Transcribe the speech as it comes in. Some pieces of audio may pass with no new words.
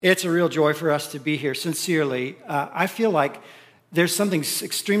It's a real joy for us to be here, sincerely. I feel like there's something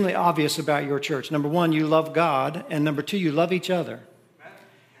extremely obvious about your church. Number one, you love God, and number two, you love each other.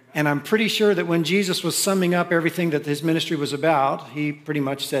 And I'm pretty sure that when Jesus was summing up everything that his ministry was about, he pretty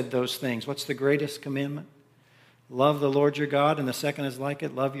much said those things. What's the greatest commandment? Love the Lord your God, and the second is like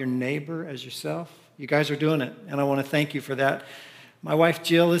it, love your neighbor as yourself. You guys are doing it, and I want to thank you for that. My wife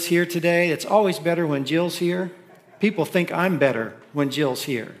Jill is here today. It's always better when Jill's here. People think I'm better when Jill's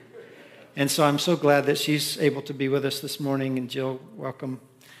here. And so I'm so glad that she's able to be with us this morning. And Jill, welcome.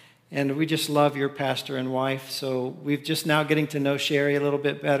 And we just love your pastor and wife. So we're just now getting to know Sherry a little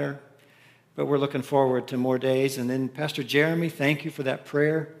bit better. But we're looking forward to more days. And then Pastor Jeremy, thank you for that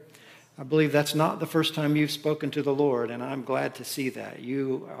prayer. I believe that's not the first time you've spoken to the Lord. And I'm glad to see that.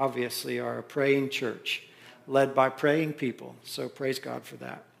 You obviously are a praying church led by praying people. So praise God for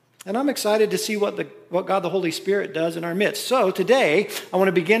that. And I'm excited to see what God the Holy Spirit does in our midst. So today, I want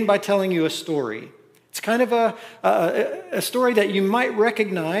to begin by telling you a story. It's kind of a story that you might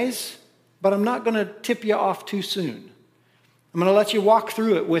recognize, but I'm not going to tip you off too soon. I'm going to let you walk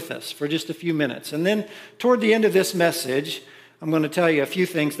through it with us for just a few minutes. And then toward the end of this message, I'm going to tell you a few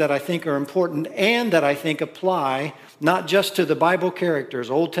things that I think are important and that I think apply not just to the Bible characters,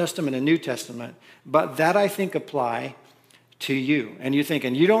 Old Testament and New Testament, but that I think apply to you. And you're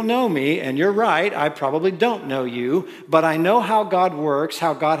thinking, you don't know me, and you're right, I probably don't know you, but I know how God works,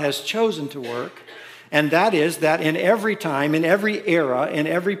 how God has chosen to work, and that is that in every time, in every era, in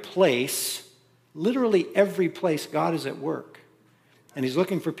every place, literally every place, God is at work. And he's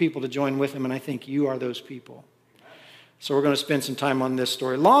looking for people to join with him, and I think you are those people. So we're going to spend some time on this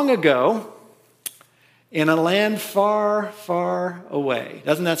story. Long ago, in a land far, far away.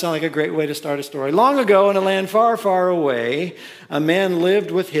 Doesn't that sound like a great way to start a story? Long ago, in a land far, far away, a man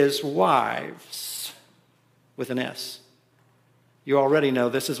lived with his wives, with an S. You already know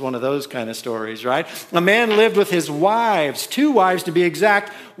this is one of those kind of stories, right? A man lived with his wives, 2 wives to be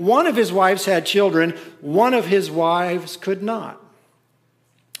exact. One of his wives had children, one of his wives could not.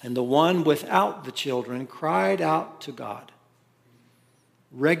 And the one without the children cried out to God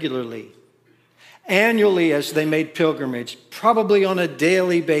regularly, annually, as they made pilgrimage, probably on a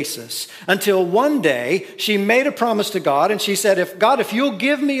daily basis, until one day she made a promise to God, and she said, if you'll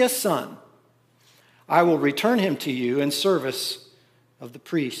give me a son, I will return him to you in service of the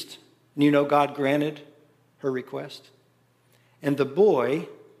priest. And you know, God granted her request. And the boy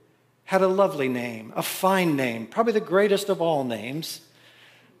had a lovely name, a fine name, probably the greatest of all names.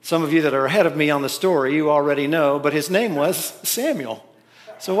 Some of you that are ahead of me on the story, you already know, but his name was Samuel.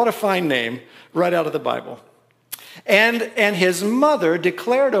 So what a fine name, right out of the Bible. And his mother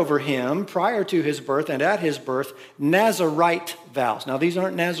declared over him prior to his birth and at his birth Nazirite vows. Now these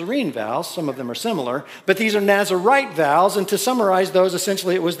aren't Nazarene vows, some of them are similar, but these are Nazirite vows, and to summarize those,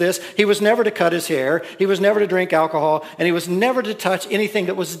 essentially it was this: he was never to cut his hair, he was never to drink alcohol, and he was never to touch anything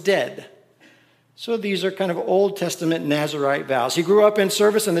that was dead. So these are kind of Old Testament Nazirite vows. He grew up in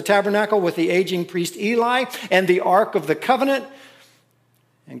service in the tabernacle with the aging priest Eli and the Ark of the Covenant.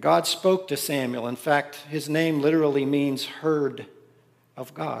 And God spoke to Samuel. In fact, his name literally means heard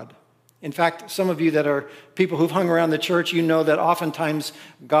of God. In fact, some of you that are people who've hung around the church, you know that oftentimes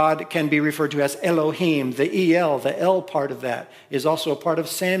God can be referred to as Elohim. The El, the L part of that, is also a part of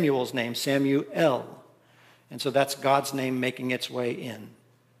Samuel's name, Samuel. And so that's God's name making its way in.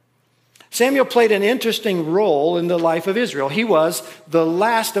 Samuel played an interesting role in the life of Israel. He was the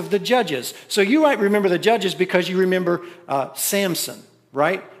last of the judges. So you might remember the judges because you remember Samson,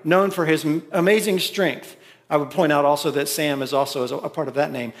 right? Known for his amazing strength. I would point out also that Sam is also a part of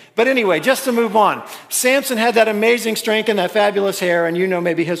that name. But anyway, just to move on. Samson had that amazing strength and that fabulous hair, and you know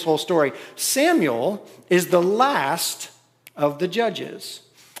maybe his whole story. Samuel is the last of the judges.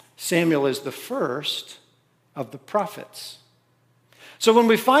 Samuel is the first of the prophets. So when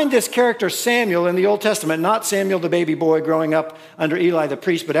we find this character Samuel in the Old Testament, not Samuel the baby boy growing up under Eli the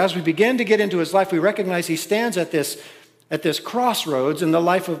priest, but as we begin to get into his life, we recognize he stands at this crossroads in the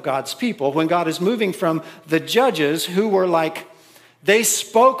life of God's people when God is moving from the judges who were like, they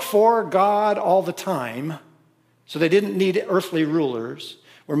spoke for God all the time, so they didn't need earthly rulers.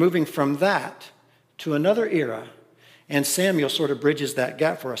 We're moving from that to another era. And Samuel sort of bridges that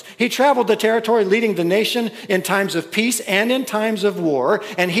gap for us. He traveled the territory leading the nation in times of peace and in times of war.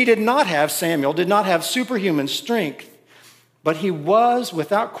 And Samuel did not have superhuman strength. But he was,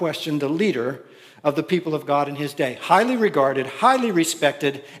 without question, the leader of the people of God in his day. Highly regarded, highly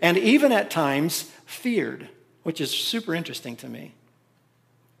respected, and even at times feared, which is super interesting to me.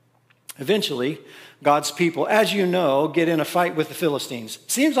 Eventually, God's people, as you know, get in a fight with the Philistines.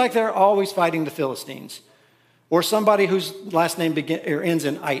 Seems like they're always fighting the Philistines. or somebody whose last name ends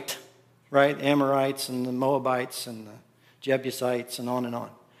in ite, right? Amorites and the Moabites and the Jebusites and on and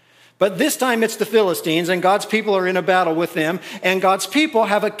on. But this time it's the Philistines, and God's people are in a battle with them, and God's people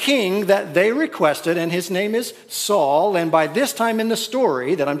have a king that they requested, and his name is Saul, and by this time in the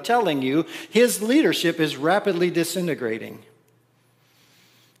story that I'm telling you, his leadership is rapidly disintegrating.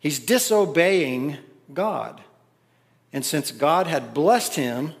 He's disobeying God. And since God had blessed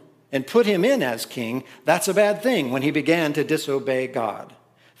him and put him in as king, that's a bad thing when he began to disobey God.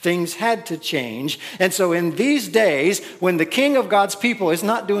 Things had to change. And so in these days, when the king of God's people is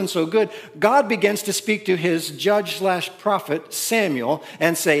not doing so good, God begins to speak to his judge/prophet Samuel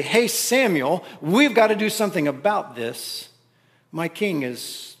and say, hey, Samuel, we've got to do something about this. My king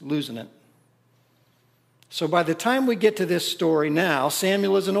is losing it. So by the time we get to this story now,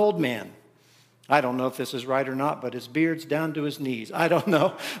 Samuel is an old man. I don't know if this is right or not, but his beard's down to his knees. I don't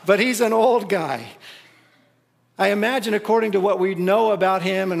know, but he's an old guy. I imagine, according to what we know about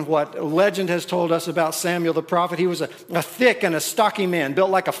him and what legend has told us about Samuel the prophet, he was a thick and a stocky man,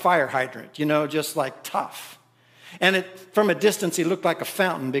 built like a fire hydrant, just like tough. And from a distance, he looked like a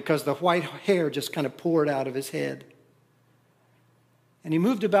fountain because the white hair just kind of poured out of his head. And he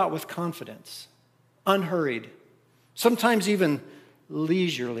moved about with confidence, unhurried, sometimes even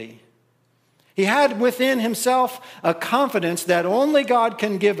leisurely. He had within himself a confidence that only God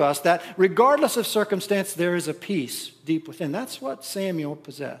can give us, that regardless of circumstance, there is a peace deep within. That's what Samuel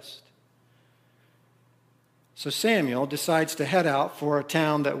possessed. So Samuel decides to head out for a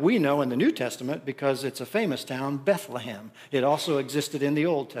town that we know in the New Testament because it's a famous town, Bethlehem. It also existed in the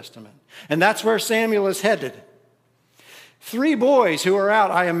Old Testament. And that's where Samuel is headed. 3 boys who are out,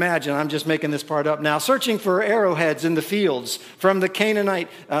 I imagine, I'm just making this part up now, searching for arrowheads in the fields from the Canaanite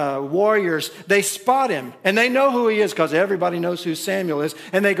warriors. They spot him, and they know who he is because everybody knows who Samuel is.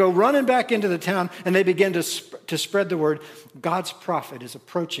 And they go running back into the town, and they begin to spread the word. God's prophet is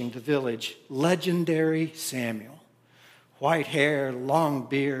approaching the village. Legendary Samuel. White hair, long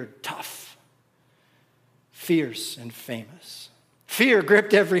beard, tough, fierce, and famous. Fear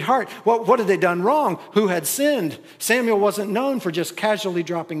gripped every heart. What had they done wrong? Who had sinned? Samuel wasn't known for just casually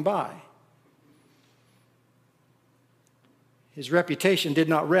dropping by. His reputation did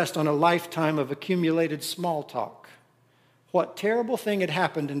not rest on a lifetime of accumulated small talk. What terrible thing had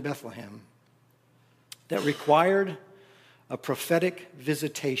happened in Bethlehem that required a prophetic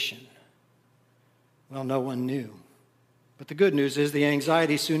visitation? Well, no one knew. But the good news is the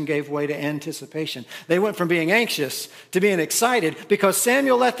anxiety soon gave way to anticipation. They went from being anxious to being excited because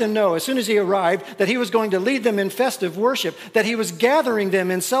Samuel let them know as soon as he arrived that he was going to lead them in festive worship, that he was gathering them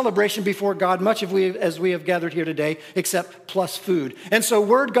in celebration before God, much as we have gathered here today, except plus food. And so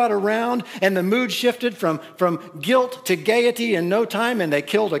word got around and the mood shifted from guilt to gaiety in no time, and they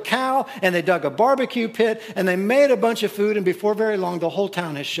killed a cow and they dug a barbecue pit and they made a bunch of food, and before very long the whole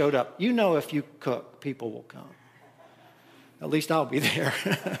town has showed up. You know, if you cook, people will come. At least I'll be there.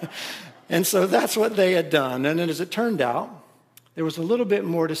 And so that's what they had done. And then as it turned out, there was a little bit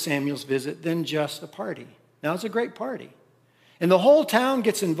more to Samuel's visit than just a party. Now, it's a great party. And the whole town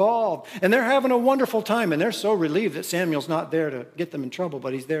gets involved. And they're having a wonderful time. And they're so relieved that Samuel's not there to get them in trouble,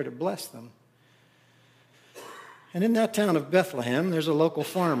 but he's there to bless them. And in that town of Bethlehem, there's a local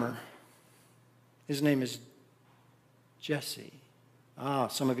farmer. His name is Jesse.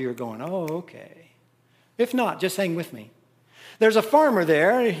 Some of you are going, oh, okay. If not, just hang with me. There's a farmer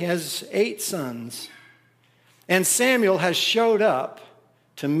there. He has 8 sons. And Samuel has showed up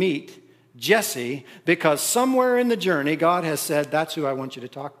to meet Jesse because somewhere in the journey, God has said, that's who I want you to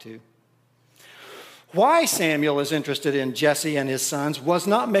talk to. Why Samuel is interested in Jesse and his sons was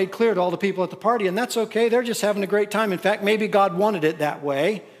not made clear to all the people at the party, and that's okay. They're just having a great time. In fact, maybe God wanted it that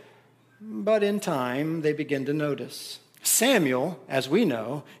way. But in time, they begin to notice. Samuel, as we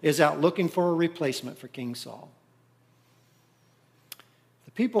know, is out looking for a replacement for King Saul.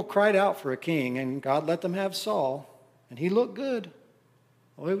 The people cried out for a king, and God let them have Saul, and he looked good.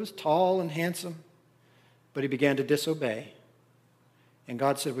 Oh, he was tall and handsome, but he began to disobey. And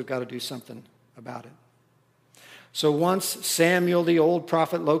God said, we've got to do something about it. So once Samuel, the old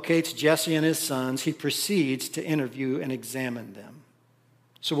prophet, locates Jesse and his sons, he proceeds to interview and examine them.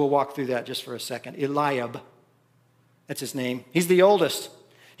 So we'll walk through that just for a second. Eliab, that's his name. He's the oldest.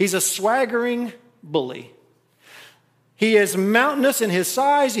 He's a swaggering bully. He is mountainous in his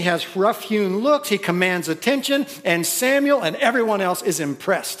size. He has rough-hewn looks. He commands attention. And Samuel and everyone else is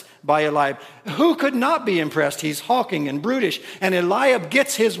impressed by Eliab. Who could not be impressed? He's hulking and brutish. And Eliab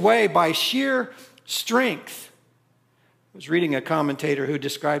gets his way by sheer strength. I was reading a commentator who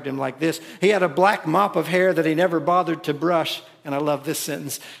described him like this. He had a black mop of hair that he never bothered to brush and I love this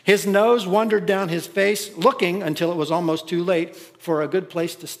sentence, his nose wandered down his face, looking until it was almost too late for a good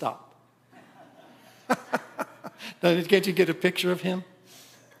place to stop. Can't you get a picture of him?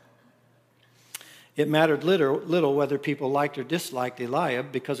 It mattered little whether people liked or disliked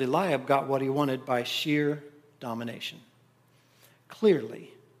Eliab, because Eliab got what he wanted by sheer domination.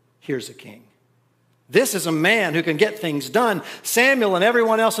 Clearly, here's a king. This is a man who can get things done. Samuel and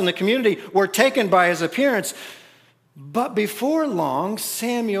everyone else in the community were taken by his appearance. But before long,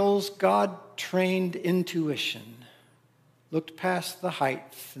 Samuel's God-trained intuition looked past the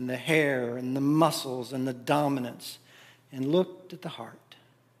height and the hair and the muscles and the dominance and looked at the heart.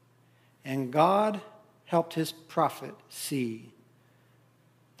 And God helped his prophet see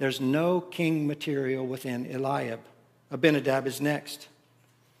there's no king material within Eliab. Abinadab is next.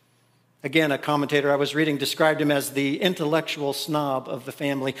 Again, a commentator I was reading described him as the intellectual snob of the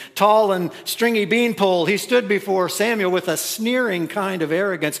family. Tall and stringy beanpole, he stood before Samuel with a sneering kind of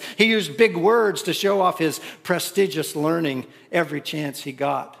arrogance. He used big words to show off his prestigious learning every chance he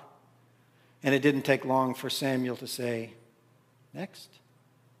got. And it didn't take long for Samuel to say, next.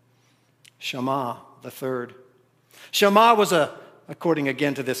 Shammah the third. Shammah was according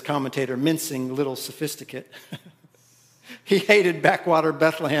again to this commentator, mincing little sophisticate. He hated backwater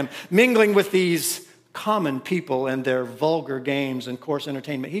Bethlehem, mingling with these common people and their vulgar games and coarse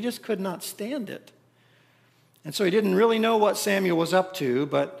entertainment. He just could not stand it. And so he didn't really know what Samuel was up to,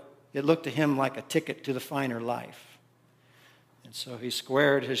 but it looked to him like a ticket to the finer life. And so he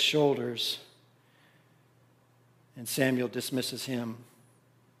squared his shoulders, and Samuel dismisses him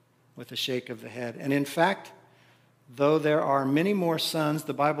with a shake of the head. And in fact, though there are many more sons,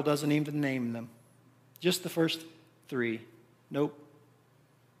 the Bible doesn't even name them. Just the first 3. Nope.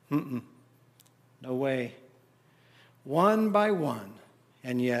 No way. One by one,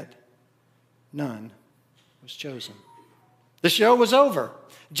 and yet none was chosen. The show was over.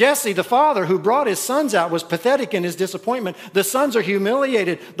 Jesse, the father who brought his sons out, was pathetic in his disappointment. The sons are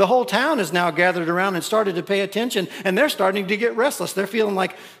humiliated. The whole town is now gathered around and started to pay attention, and they're starting to get restless. They're feeling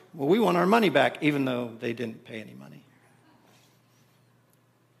like, well, we want our money back, even though they didn't pay any money.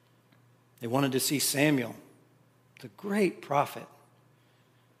 They wanted to see Samuel, the great prophet.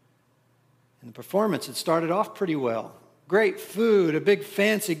 And the performance had started off pretty well. Great food, a big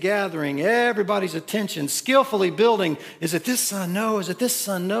fancy gathering, everybody's attention, skillfully building. Is it this son? No. Is it this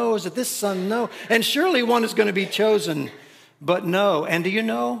son? No. Is it this son? No. And surely one is going to be chosen, but no. And do you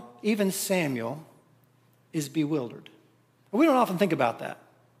know, even Samuel is bewildered. We don't often think about that.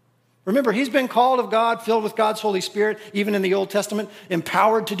 Remember, he's been called of God, filled with God's Holy Spirit, even in the Old Testament,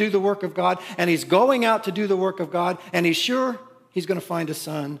 empowered to do the work of God, and he's going out to do the work of God, and he's sure he's going to find a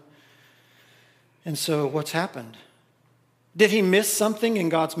son. And so what's happened? Did he miss something in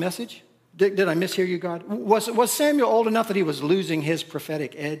God's message? Did I mishear you, God? Was Samuel old enough that he was losing his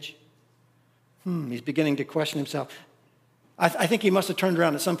prophetic edge? He's beginning to question himself. I think he must have turned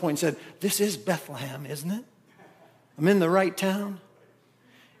around at some point and said, this is Bethlehem, isn't it? I'm in the right town.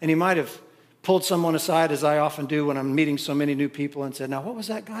 And he might have pulled someone aside, as I often do when I'm meeting so many new people, and said, now, what was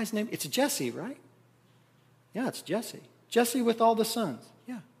that guy's name? It's Jesse, right? Yeah, it's Jesse. Jesse with all the sons.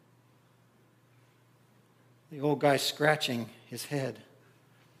 Yeah. The old guy scratching his head.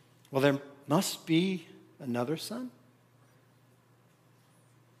 Well, there must be another son.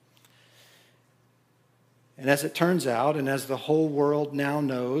 And as it turns out, and as the whole world now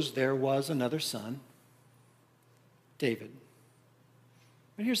knows, there was another son, David.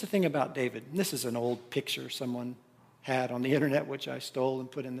 But here's the thing about David. This is an old picture someone had on the internet, which I stole and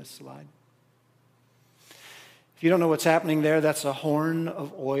put in this slide. If you don't know what's happening there, that's a horn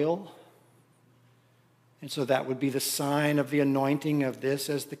of oil. And so that would be the sign of the anointing of this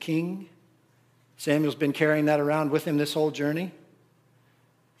as the king. Samuel's been carrying that around with him this whole journey.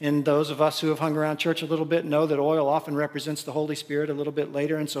 And those of us who have hung around church a little bit know that oil often represents the Holy Spirit a little bit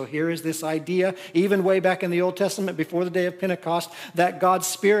later. And so here is this idea, even way back in the Old Testament, before the day of Pentecost, that God's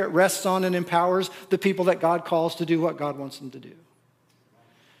Spirit rests on and empowers the people that God calls to do what God wants them to do.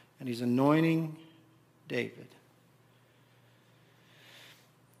 And he's anointing David.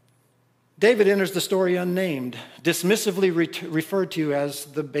 David enters the story unnamed, dismissively referred to as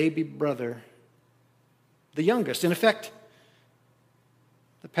the baby brother, the youngest. In effect,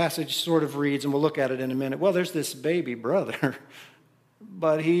 the passage sort of reads, and we'll look at it in a minute, well, there's this baby brother,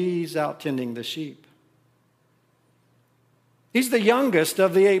 but he's out tending the sheep. He's the youngest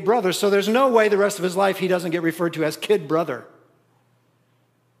of the 8 brothers, so there's no way the rest of his life he doesn't get referred to as kid brother.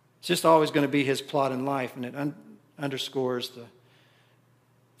 It's just always going to be his plot in life, and it underscores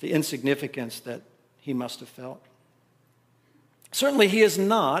the insignificance that he must have felt. Certainly, he is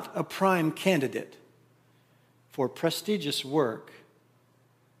not a prime candidate for prestigious work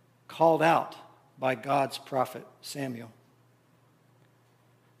called out by God's prophet Samuel.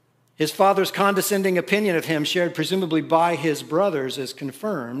 His father's condescending opinion of him, shared presumably by his brothers, is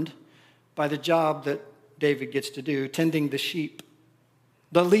confirmed by the job that David gets to do, tending the sheep.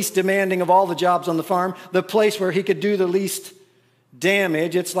 The least demanding of all the jobs on the farm, the place where he could do the least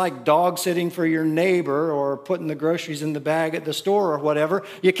damage. It's like dog sitting for your neighbor or putting the groceries in the bag at the store or whatever.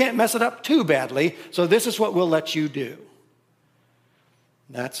 You can't mess it up too badly, so this is what we'll let you do.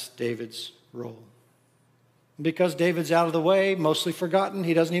 That's David's role. Because David's out of the way, mostly forgotten,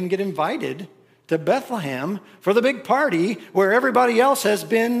 he doesn't even get invited to Bethlehem for the big party where everybody else has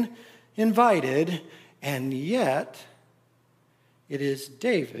been invited, and yet it is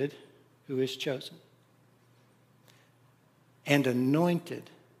David who is chosen and anointed,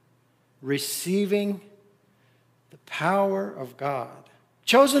 receiving the power of God.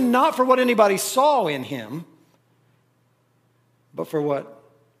 Chosen not for what anybody saw in him, but for what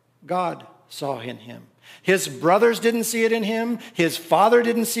God saw in him. His brothers didn't see it in him. His father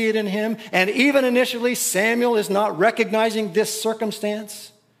didn't see it in him. And even initially, Samuel is not recognizing this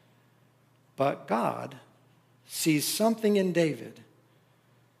circumstance. But God sees something in David,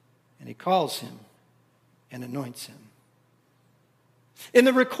 and he calls him and anoints him. In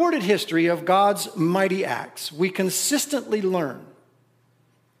the recorded history of God's mighty acts, we consistently learn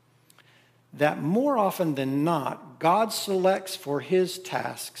that more often than not, God selects for his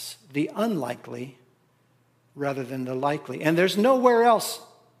tasks the unlikely rather than the likely. And there's nowhere else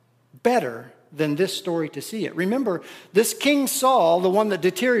better than this story to see it. Remember, this King Saul, the one that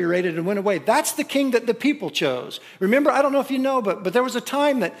deteriorated and went away, that's the king that the people chose. Remember, I don't know if you know, but there was a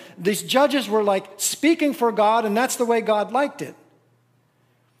time that these judges were like speaking for God, and that's the way God liked it.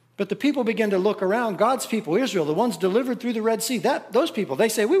 But the people began to look around, God's people, Israel, the ones delivered through the Red Sea, those people, they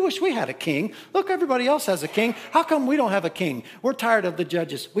say, we wish we had a king. Look, everybody else has a king. How come we don't have a king? We're tired of the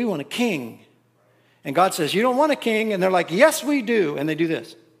judges. We want a king. And God says, you don't want a king? And they're like, yes, we do. And they do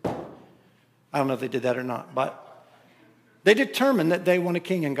this. I don't know if they did that or not, but they determined that they want a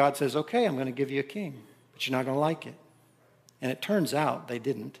king. And God says, okay, I'm going to give you a king, but you're not going to like it. And it turns out they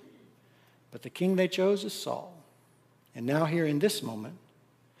didn't. But the king they chose is Saul. And now here in this moment,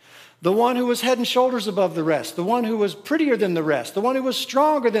 the one who was head and shoulders above the rest, the one who was prettier than the rest, the one who was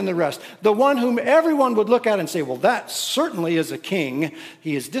stronger than the rest, the one whom everyone would look at and say, well, that certainly is a king.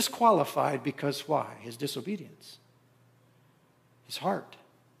 He is disqualified because why? His disobedience. His heart.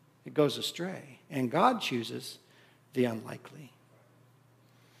 It goes astray. And God chooses the unlikely.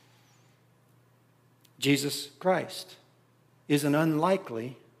 Jesus Christ is an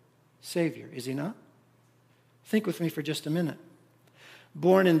unlikely Savior, is he not? Think with me for just a minute.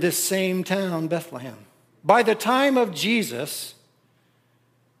 Born in this same town, Bethlehem. By the time of Jesus,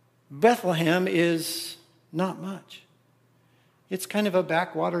 Bethlehem is not much. It's kind of a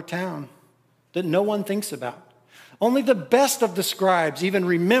backwater town that no one thinks about. Only the best of the scribes even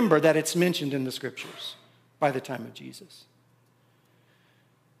remember that it's mentioned in the scriptures by the time of Jesus.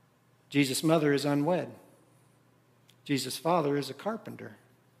 Jesus' mother is unwed. Jesus' father is a carpenter.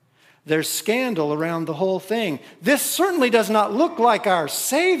 There's scandal around the whole thing. This certainly does not look like our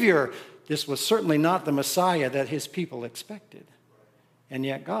Savior. This was certainly not the Messiah that his people expected. And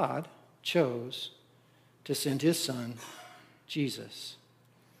yet God chose to send his son, Jesus.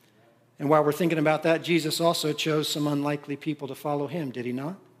 And while we're thinking about that, Jesus also chose some unlikely people to follow him, did he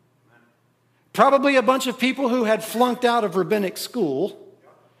not? Probably a bunch of people who had flunked out of rabbinic school,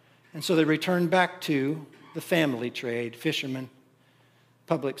 and so they returned back to the family trade, fishermen,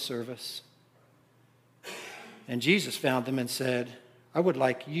 public service. And Jesus found them and said, I would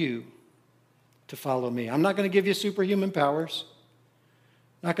like you to follow me. I'm not going to give you superhuman powers.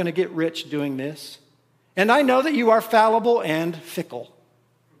 I'm not going to get rich doing this. And I know that you are fallible and fickle.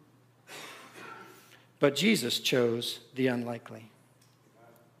 But Jesus chose the unlikely.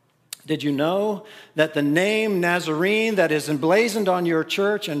 Did you know that the name Nazarene that is emblazoned on your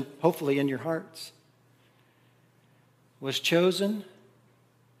church and hopefully in your hearts was chosen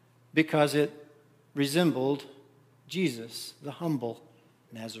because it resembled Jesus, the humble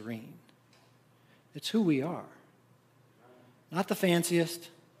Nazarene? It's who we are. Not the fanciest,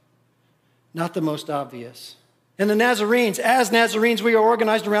 not the most obvious. And the Nazarenes, as Nazarenes, we are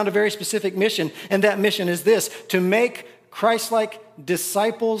organized around a very specific mission, and that mission is this: to make Christ-like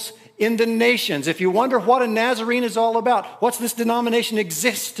disciples in the nations. If you wonder what a Nazarene is all about, what's this denomination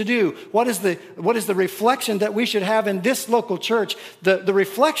exists to do, what is the reflection that we should have in this local church, the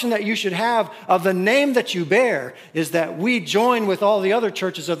reflection that you should have of the name that you bear is that we join with all the other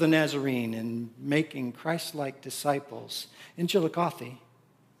churches of the Nazarene in making Christ-like disciples in Chillicothe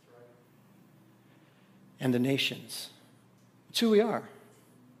and the nations. It's who we are.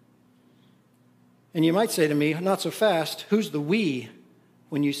 And you might say to me, not so fast, who's the we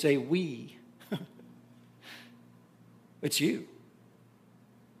when you say we? It's you.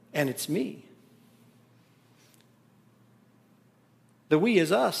 And it's me. The we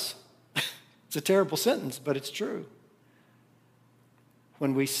is us. It's a terrible sentence, but it's true.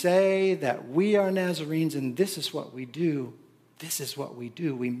 When we say that we are Nazarenes and this is what we do, this is what we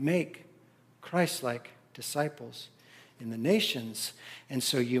do. We make Christ-like disciples in the nations. And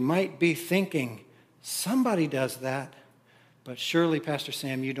so you might be thinking, somebody does that, but surely, Pastor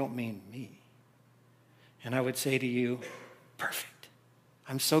Sam, you don't mean me. And I would say to you, perfect.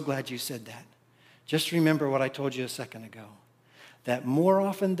 I'm so glad you said that. Just remember what I told you a second ago, that more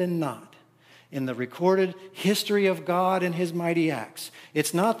often than not, in the recorded history of God and his mighty acts,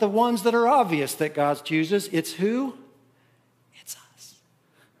 it's not the ones that are obvious that God chooses. It's who? It's us.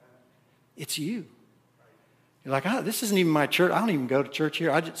 It's you. You're like, this isn't even my church. I don't even go to church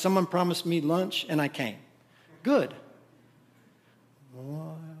here. Someone promised me lunch and I came. Good.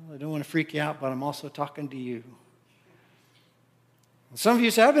 Well, I don't want to freak you out, but I'm also talking to you. And some of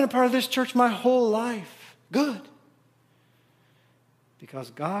you say, I've been a part of this church my whole life. Good. Because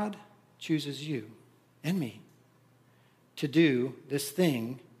God chooses you and me to do this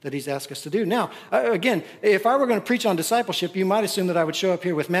thing that he's asked us to do. Now, again, if I were going to preach on discipleship, you might assume that I would show up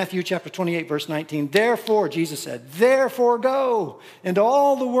here with Matthew chapter 28, verse 19. Therefore, Jesus said, therefore go into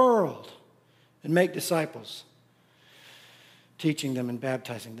all the world and make disciples, teaching them and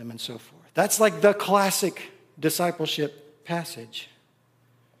baptizing them and so forth. That's like the classic discipleship passage.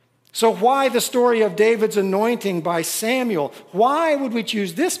 So why the story of David's anointing by Samuel? Why would we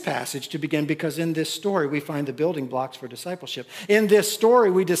choose this passage to begin? Because in this story, we find the building blocks for discipleship. In this story,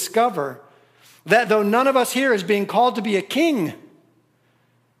 we discover that though none of us here is being called to be a king,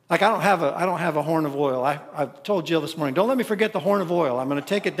 like I don't have a horn of oil. I told Jill this morning, don't let me forget the horn of oil. I'm going to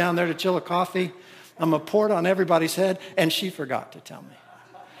take it down there to chill a coffee. I'm going to pour it on everybody's head. And she forgot to tell me.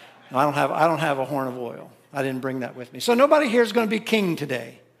 I don't have a horn of oil. I didn't bring that with me. So nobody here is going to be king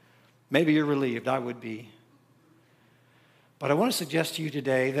today. Maybe you're relieved. I would be. But I want to suggest to you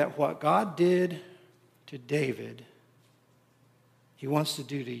today that what God did to David, he wants to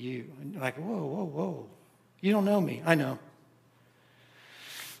do to you. And you're like, whoa. You don't know me. I know.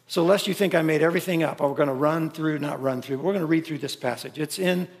 So lest you think I made everything up, we're going to we're going to read through this passage. It's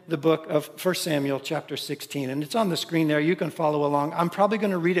in the book of 1 Samuel chapter 16, and it's on the screen there. You can follow along. I'm probably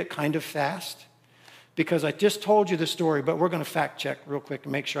going to read it kind of fast, because I just told you the story, but we're going to fact check real quick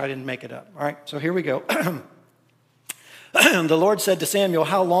and make sure I didn't make it up. All right, so here we go. The Lord said to Samuel,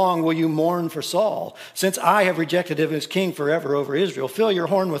 how long will you mourn for Saul, since I have rejected him as king forever over Israel? Fill your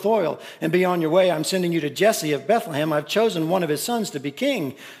horn with oil and be on your way. I'm sending you to Jesse of Bethlehem. I've chosen one of his sons to be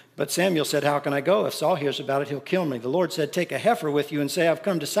king. But Samuel said, how can I go? If Saul hears about it, he'll kill me. The Lord said, take a heifer with you and say, I've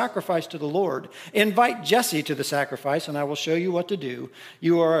come to sacrifice to the Lord. Invite Jesse to the sacrifice, and I will show you what to do.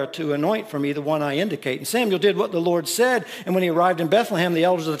 You are to anoint for me the one I indicate. And Samuel did what the Lord said. And when he arrived in Bethlehem, the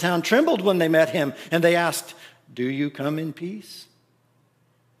elders of the town trembled when they met him. And they asked, do you come in peace?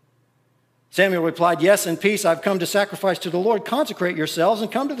 Samuel replied, yes, in peace. I've come to sacrifice to the Lord. Consecrate yourselves and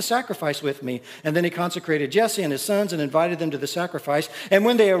come to the sacrifice with me. And then he consecrated Jesse and his sons and invited them to the sacrifice. And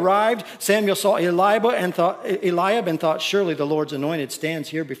when they arrived, Samuel saw Eliab and thought, surely the Lord's anointed stands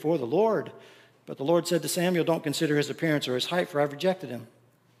here before the Lord. But the Lord said to Samuel, don't consider his appearance or his height, for I've rejected him.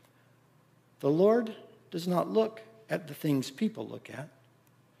 The Lord does not look at the things people look at.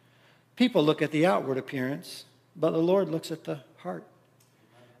 People look at the outward appearance, but the Lord looks at the heart.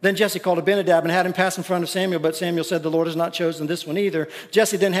 Then Jesse called Abinadab and had him pass in front of Samuel, but Samuel said, the Lord has not chosen this one either.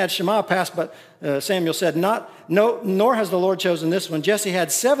 Jesse then had Shammah pass, but Samuel said, nor has the Lord chosen this one. Jesse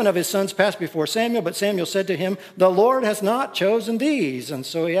had 7 of his sons pass before Samuel, but Samuel said to him, the Lord has not chosen these. And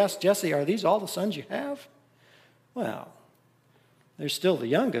so he asked Jesse, are these all the sons you have? Well, there's still the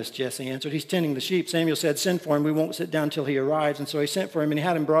youngest, Jesse answered. He's tending the sheep. Samuel said, send for him. We won't sit down until he arrives. And so he sent for him, and he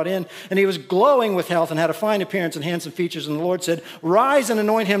had him brought in. And he was glowing with health and had a fine appearance and handsome features. And the Lord said, rise and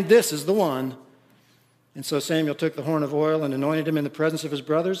anoint him. This is the one. And so Samuel took the horn of oil and anointed him in the presence of his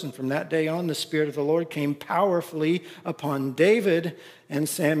brothers. And from that day on, the Spirit of the Lord came powerfully upon David. And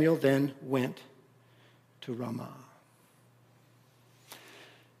Samuel then went to Ramah.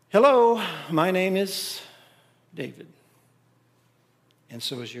 Hello, my name is David. And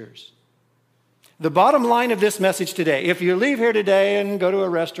so is yours. The bottom line of this message today, if you leave here today and go to a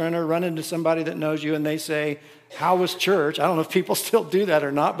restaurant or run into somebody that knows you and they say, how was church? I don't know if people still do that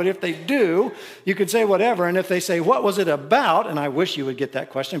or not, but if they do, you can say whatever. And if they say, what was it about? And I wish you would get that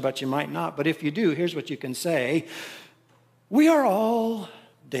question, but you might not. But if you do, here's what you can say. We are all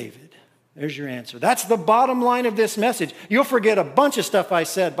David. There's your answer. That's the bottom line of this message. You'll forget a bunch of stuff I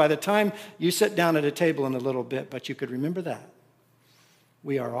said by the time you sit down at a table in a little bit, but you could remember that.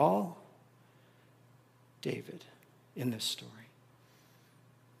 We are all David in this story.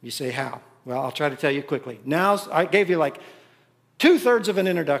 You say, how? Well, I'll try to tell you quickly. Now, I gave you like 2/3 of an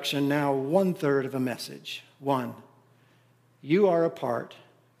introduction, now 1/3 of a message. 1, you are a part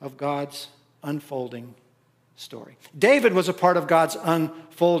of God's unfolding story. David was a part of God's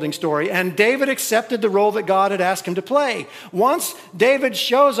unfolding story, and David accepted the role that God had asked him to play. Once David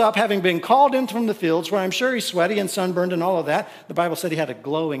shows up, having been called in from the fields, where I'm sure he's sweaty and sunburned and all of that. The Bible said he had a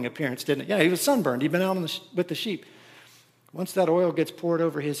glowing appearance, didn't it? Yeah, he was sunburned. He'd been out with the sheep. Once that oil gets poured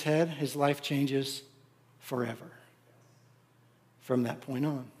over his head, his life changes forever from that point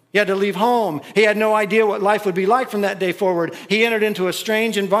on. He had to leave home. He had no idea what life would be like from that day forward. He entered into a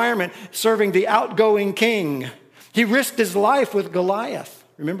strange environment, serving the outgoing king. He risked his life with Goliath.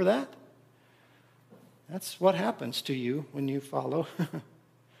 Remember that? That's what happens to you when you follow.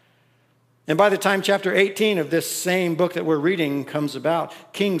 And by the time chapter 18 of this same book that we're reading comes about,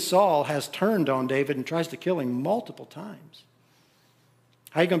 King Saul has turned on David and tries to kill him multiple times.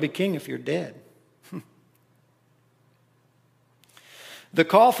 How are you going to be king if you're dead? The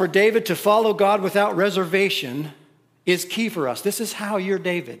call for David to follow God without reservation is key for us. This is how you're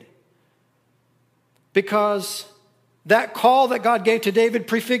David. Because that call that God gave to David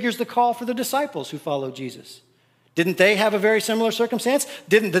prefigures the call for the disciples who followed Jesus. Didn't they have a very similar circumstance?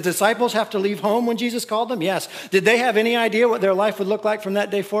 Didn't the disciples have to leave home when Jesus called them? Yes. Did they have any idea what their life would look like from that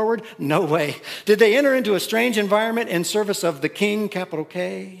day forward? No way. Did they enter into a strange environment in service of the King, capital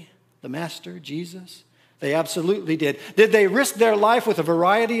K, the Master, Jesus? They absolutely did. Did they risk their life with a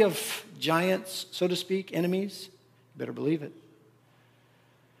variety of giants, so to speak, enemies? You better believe it.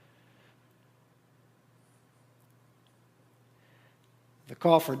 The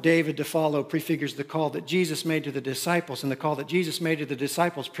call for David to follow prefigures the call that Jesus made to the disciples, and the call that Jesus made to the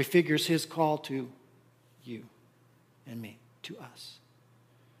disciples prefigures his call to you and me, to us.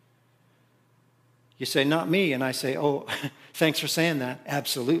 You say, not me, and I say, oh, thanks for saying that.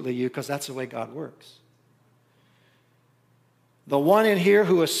 Absolutely you, because that's the way God works. The one in here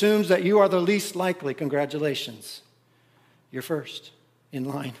who assumes that you are the least likely, congratulations. You're first in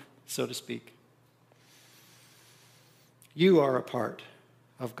line, so to speak. You are a part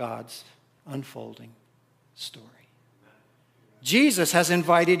of God's unfolding story. Jesus has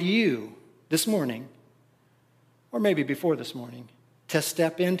invited you this morning, or maybe before this morning, to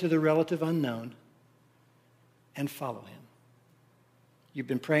step into the relative unknown and follow him. You've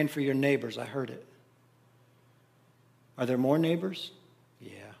been praying for your neighbors, I heard it. Are there more neighbors?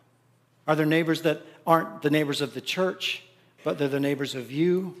 Yeah. Are there neighbors that aren't the neighbors of the church, but they're the neighbors of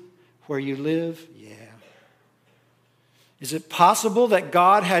you, where you live? Yeah. Is it possible that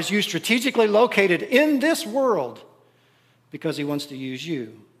God has you strategically located in this world because he wants to use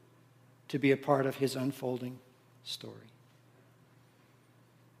you to be a part of his unfolding story?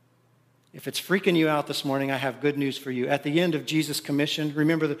 If it's freaking you out this morning, I have good news for you. At the end of Jesus' commission,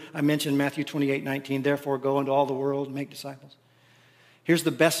 remember that I mentioned Matthew 28:19, therefore go into all the world and make disciples. Here's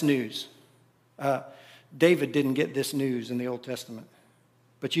the best news. David didn't get this news in the Old Testament,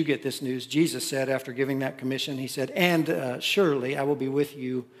 but you get this news. Jesus said after giving that commission, he said, and surely I will be with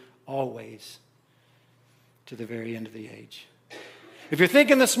you always to the very end of the age. If you're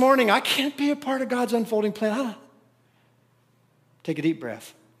thinking this morning, I can't be a part of God's unfolding plan, take a deep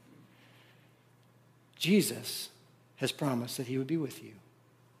breath. Jesus has promised that he would be with you.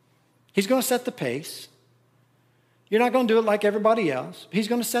 He's going to set the pace. You're not going to do it like everybody else. He's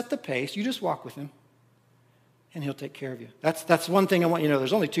going to set the pace. You just walk with him, and he'll take care of you. That's one thing I want you to know.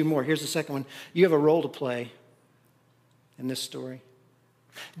 There's only two more. Here's the second one. You have a role to play in this story.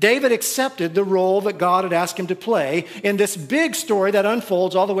 David accepted the role that God had asked him to play in this big story that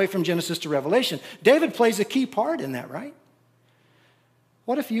unfolds all the way from Genesis to Revelation. David plays a key part in that, right?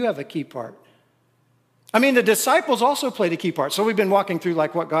 What if you have a key part? I mean, the disciples also played a key part. So we've been walking through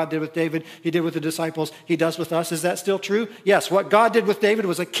like what God did with David, he did with the disciples, he does with us. Is that still true? Yes, what God did with David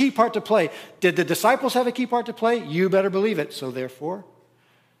was a key part to play. Did the disciples have a key part to play? You better believe it. So therefore,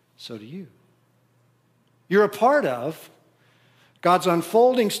 so do you. You're a part of God's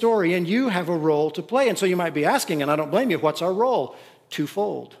unfolding story, and you have a role to play. And so you might be asking, and I don't blame you, what's our role?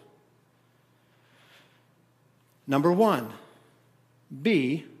 Twofold. Number one,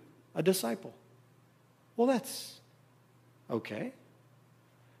 be a disciple. Well, that's okay.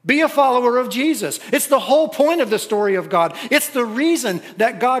 Be a follower of Jesus. It's the whole point of the story of God. It's the reason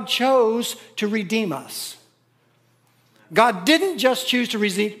that God chose to redeem us. God didn't just choose to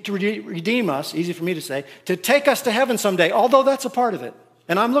redeem us, easy for me to say, to take us to heaven someday, although that's a part of it.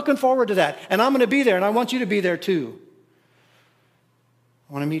 And I'm looking forward to that. And I'm going to be there, and I want you to be there too.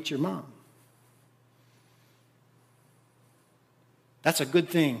 I want to meet your mom. That's a good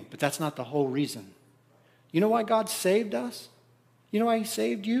thing, but that's not the whole reason. You know why God saved us? You know why he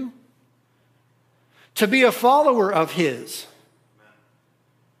saved you? To be a follower of his.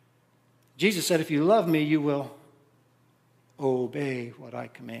 Jesus said, if you love me, you will obey what I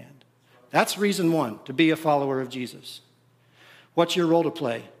command. That's reason one, to be a follower of Jesus. What's your role to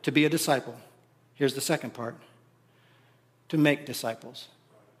play? To be a disciple. Here's the second part. To make disciples.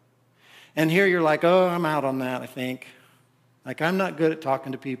 And here you're like, oh, I'm out on that, I think. Like, I'm not good at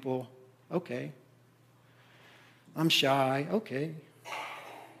talking to people. Okay. I'm shy. Okay.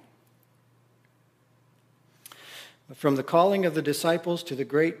 But from the calling of the disciples to the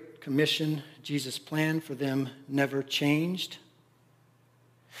Great Commission, Jesus' plan for them never changed.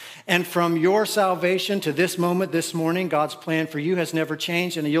 And from your salvation to this moment, this morning, God's plan for you has never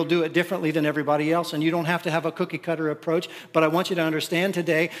changed, and you'll do it differently than everybody else, and you don't have to have a cookie-cutter approach. But I want you to understand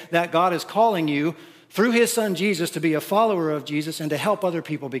today that God is calling you through his son Jesus to be a follower of Jesus and to help other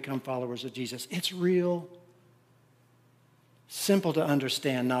people become followers of Jesus. It's real simple to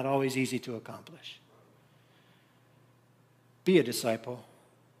understand, not always easy to accomplish. Be a disciple.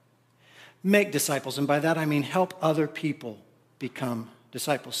 Make disciples, and by that I mean help other people become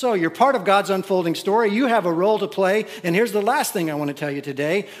disciples. So you're part of God's unfolding story. You have a role to play, and here's the last thing I want to tell you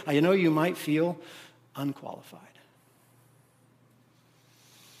today. I know you might feel unqualified.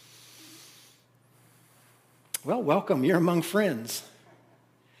 Well, welcome. You're among friends.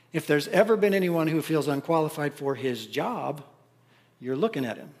 If there's ever been anyone who feels unqualified for his job, you're looking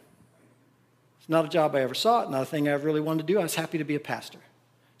at him. It's not a job I ever sought, not a thing I ever really wanted to do. I was happy to be a pastor.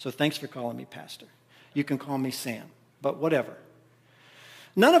 So thanks for calling me pastor. You can call me Sam, but whatever.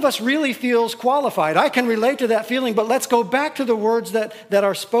 None of us really feels qualified. I can relate to that feeling, but let's go back to the words that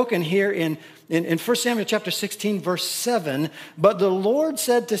are spoken here in 1 Samuel chapter 16, verse 7. But the Lord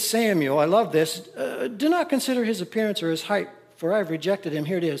said to Samuel, I love this, do not consider his appearance or his height, for I have rejected him.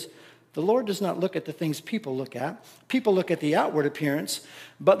 Here it is. The Lord does not look at the things people look at. People look at the outward appearance,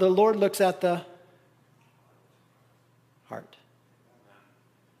 but the Lord looks at the heart.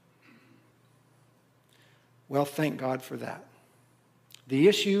 Well, thank God for that. The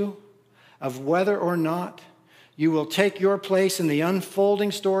issue of whether or not you will take your place in the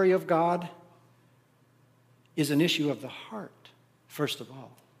unfolding story of God is an issue of the heart, first of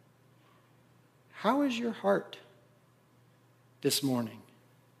all. How is your heart this morning?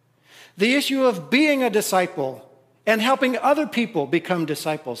 The issue of being a disciple and helping other people become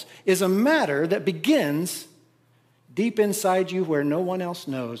disciples is a matter that begins deep inside you where no one else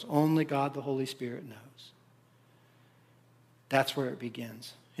knows. Only God, the Holy Spirit, knows. That's where it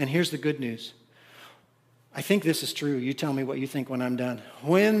begins. And here's the good news. I think this is true. You tell me what you think when I'm done.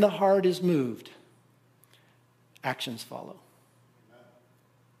 When the heart is moved, actions follow.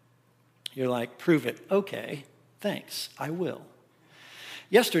 You're like, prove it. Okay, thanks. I will.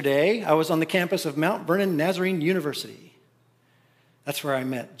 Yesterday, I was on the campus of Mount Vernon Nazarene University. That's where I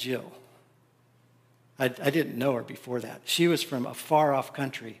met Jill. I didn't know her before that. She was from a far-off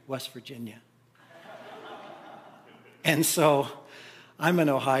country, West Virginia. And so I'm an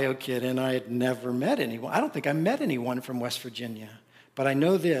Ohio kid, and I had never met anyone. I don't think I met anyone from West Virginia. But I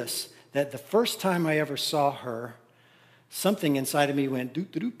know this, that the first time I ever saw her, something inside of me went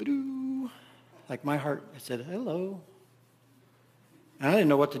doo-doo-doo-doo. Like my heart said, hello. And I didn't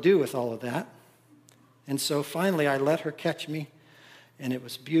know what to do with all of that. And so finally I let her catch me, and it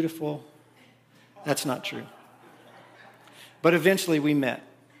was beautiful. That's not true. But eventually we met.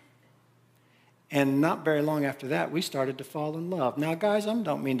 And not very long after that, we started to fall in love. Now, guys, I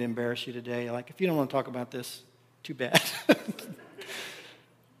don't mean to embarrass you today. Like, if you don't want to talk about this, too bad.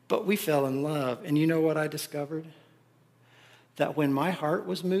 But we fell in love. And you know what I discovered? That when my heart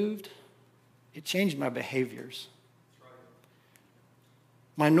was moved, it changed my behaviors.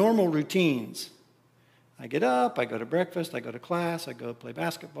 My normal routines. I get up, I go to breakfast, I go to class, I go play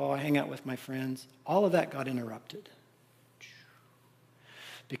basketball, I hang out with my friends. All of that got interrupted.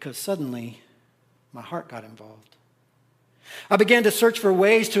 Because suddenly, my heart got involved. I began to search for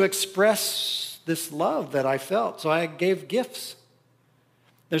ways to express this love that I felt, so I gave gifts.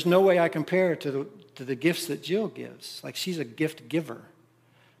 There's no way I compare to the gifts that Jill gives. Like, she's a gift giver.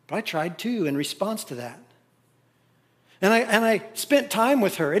 But I tried too in response to that. And I spent time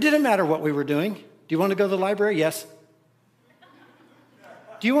with her. It didn't matter what we were doing. Do you want to go to the library? Yes.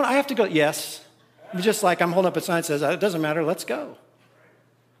 Do you want? I have to go. Yes. It's just like I'm holding up a sign that says, it doesn't matter, let's go.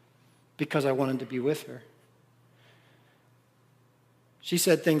 Because I wanted to be with her. She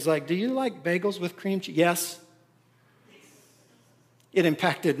said things like, do you like bagels with cream cheese? Yes. It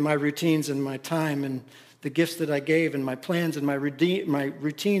impacted my routines and my time and the gifts that I gave and my plans and my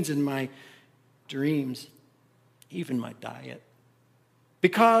routines and my dreams, even my diet.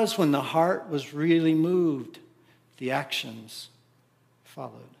 Because when the heart was really moved, the actions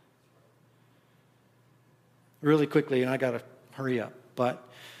followed. Really quickly, and I got to hurry up, but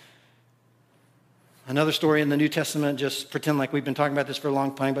another story in the New Testament, just pretend like we've been talking about this for a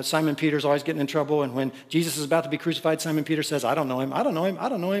long time, but Simon Peter's always getting in trouble, and when Jesus is about to be crucified, Simon Peter says, I don't know him, I don't know him, I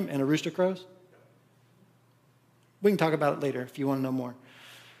don't know him, and a rooster crows. We can talk about it later if you want to know more.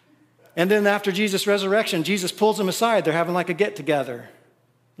 And then after Jesus' resurrection, Jesus pulls him aside. They're having like a get-together.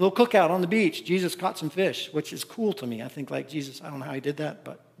 A little cookout on the beach. Jesus caught some fish, which is cool to me. I think like Jesus, I don't know how he did that,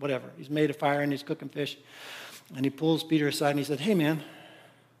 but whatever. He's made a fire and he's cooking fish. And he pulls Peter aside and he said, hey man,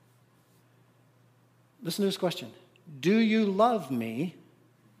 listen to this question. Do you love me?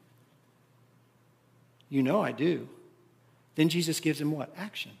 You know I do. Then Jesus gives him what?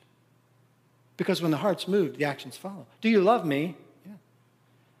 Action. Because when the heart's moved, the actions follow. Do you love me? Yeah.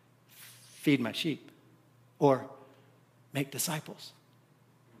 Feed my sheep. Or make disciples.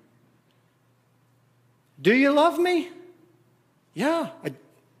 Do you love me? Yeah.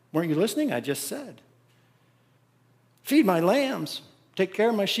 Weren't you listening? I just said. Feed my lambs. Take care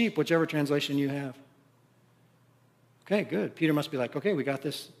of my sheep, whichever translation you have. Okay, good. Peter must be like, okay, we got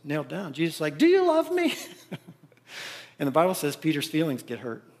this nailed down. Jesus is like, do you love me? And the Bible says Peter's feelings get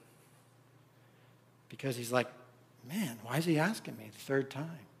hurt. Because he's like, man, why is he asking me the third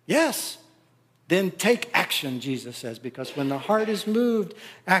time? Yes. Then take action, Jesus says, because when the heart is moved,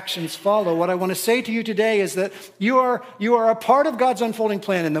 actions follow. What I want to say to you today is that you are a part of God's unfolding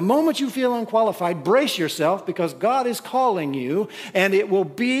plan. And the moment you feel unqualified, brace yourself because God is calling you, and it will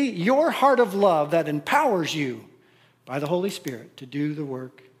be your heart of love that empowers you by the Holy Spirit to do the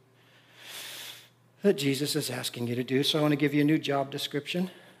work that Jesus is asking you to do. So I want to give you a new job description.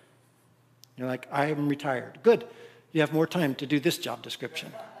 You're like, I am retired. Good. You have more time to do this job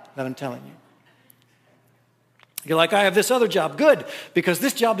description that I'm telling you. You're like, I have this other job. Good, because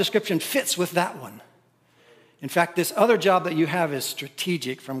this job description fits with that one. In fact, this other job that you have is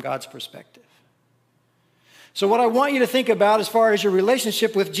strategic from God's perspective. So what I want you to think about as far as your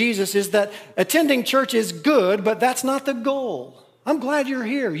relationship with Jesus is that attending church is good, but that's not the goal. I'm glad you're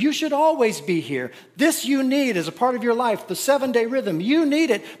here. You should always be here. This you need as a part of your life, the 7-day rhythm. You need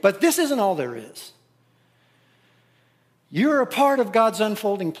it, but this isn't all there is. You're a part of God's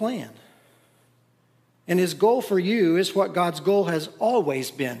unfolding plan. And his goal for you is what God's goal has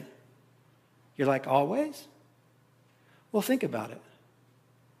always been. You're like, always? Well, think about it.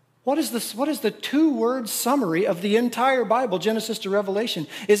 What is the 2-word summary of the entire Bible, Genesis to Revelation?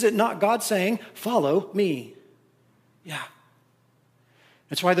 Is it not God saying, follow me? Yeah.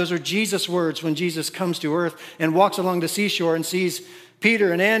 That's why those are Jesus' words when Jesus comes to earth and walks along the seashore and sees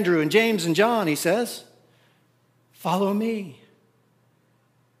Peter and Andrew and James and John. He says, follow me.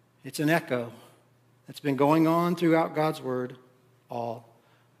 It's an echo that's been going on throughout God's word all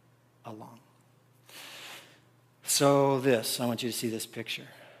along. So I want you to see this picture.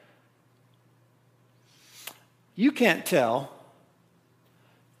 You can't tell,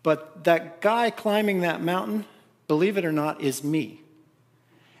 but that guy climbing that mountain, believe it or not, is me.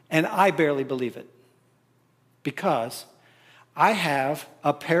 And I barely believe it because I have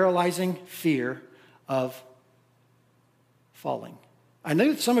a paralyzing fear of falling. I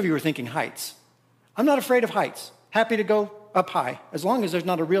know some of you are thinking heights. I'm not afraid of heights. Happy to go up high as long as there's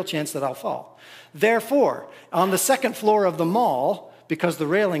not a real chance that I'll fall. Therefore, on the 2nd floor of the mall, because the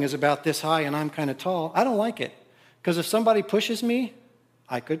railing is about this high and I'm kind of tall, I don't like it. Because if somebody pushes me,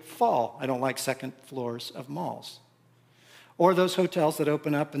 I could fall. I don't like 2nd floors of malls. Or those hotels that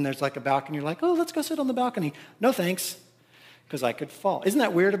open up and there's like a balcony. You're like, oh, let's go sit on the balcony. No thanks, because I could fall. Isn't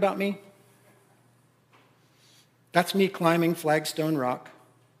that weird about me? That's me climbing Flagstone Rock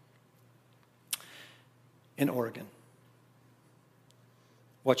in Oregon.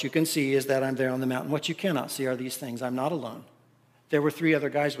 What you can see is that I'm there on the mountain. What you cannot see are these things. I'm not alone. There were 3 other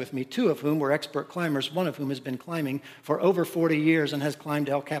guys with me, 2 of whom were expert climbers, one of whom has been climbing for over 40 years and has climbed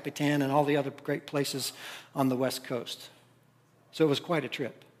El Capitan and all the other great places on the West Coast. So it was quite a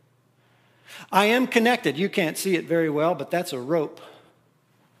trip. I am connected. You can't see it very well, but that's a rope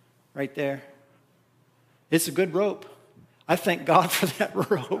right there. It's a good rope. I thank God for that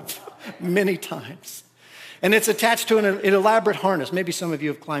rope many times. And it's attached to an elaborate harness. Maybe some of you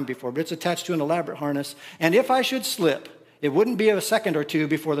have climbed before, but it's attached to an elaborate harness. And if I should slip, it wouldn't be a second or two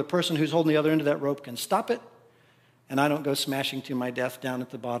before the person who's holding the other end of that rope can stop it, and I don't go smashing to my death down at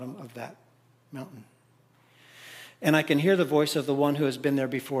the bottom of that mountain. And I can hear the voice of the one who has been there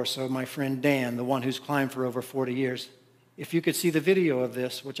before. So my friend Dan, the one who's climbed for over 40 years, if you could see the video of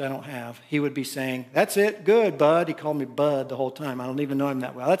this, which I don't have, he would be saying, "That's it, good, bud." He called me bud the whole time. I don't even know him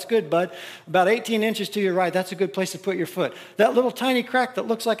that well. "That's good, bud. About 18 inches to your right, that's a good place to put your foot. That little tiny crack that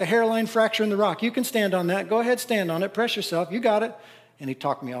looks like a hairline fracture in the rock, you can stand on that. Go ahead, stand on it. Press yourself. You got it." And he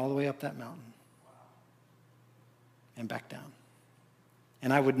talked me all the way up that mountain and back down.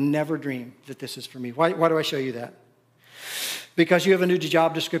 And I would never dream that this is for me. Why do I show you that? Because you have a new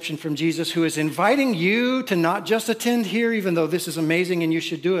job description from Jesus, who is inviting you to not just attend here, even though this is amazing and you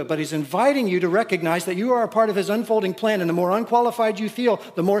should do it, but he's inviting you to recognize that you are a part of his unfolding plan. And the more unqualified you feel,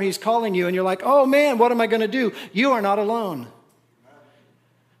 the more he's calling you. And you're like, "Oh man, what am I going to do?" You are not alone.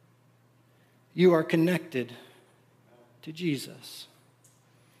 You are connected to Jesus.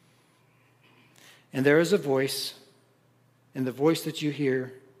 And there is a voice, and the voice that you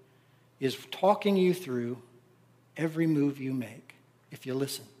hear is talking you through every move you make, if you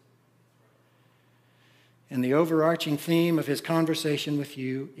listen. And the overarching theme of his conversation with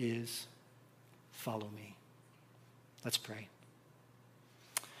you is, follow me. Let's pray.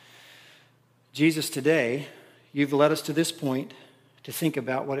 Jesus, today, you've led us to this point to think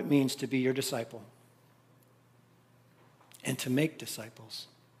about what it means to be your disciple and to make disciples.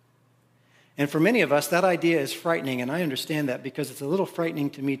 And for many of us, that idea is frightening, and I understand that because it's a little frightening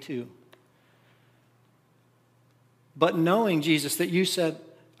to me too. But knowing, Jesus, that you said,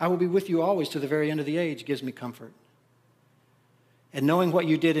 "I will be with you always to the very end of the age," gives me comfort. And knowing what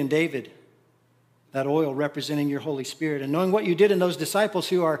you did in David, that oil representing your Holy Spirit, and knowing what you did in those disciples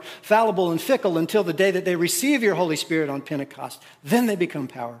who are fallible and fickle until the day that they receive your Holy Spirit on Pentecost, then they become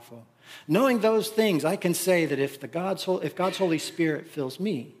powerful. Knowing those things, I can say that if God's Holy Spirit fills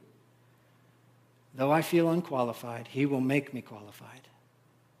me, though I feel unqualified, he will make me qualified.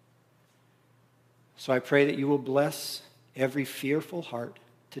 So I pray that you will bless every fearful heart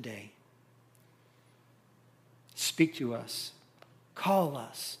today. Speak to us, call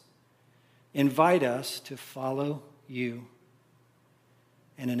us, invite us to follow you,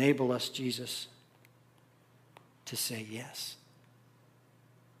 and enable us, Jesus, to say yes.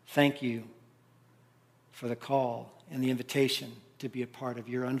 Thank you for the call and the invitation to be a part of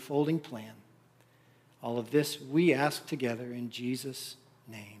your unfolding plan. All of this we ask together in Jesus'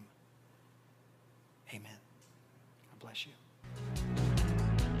 name. Amen. God bless you.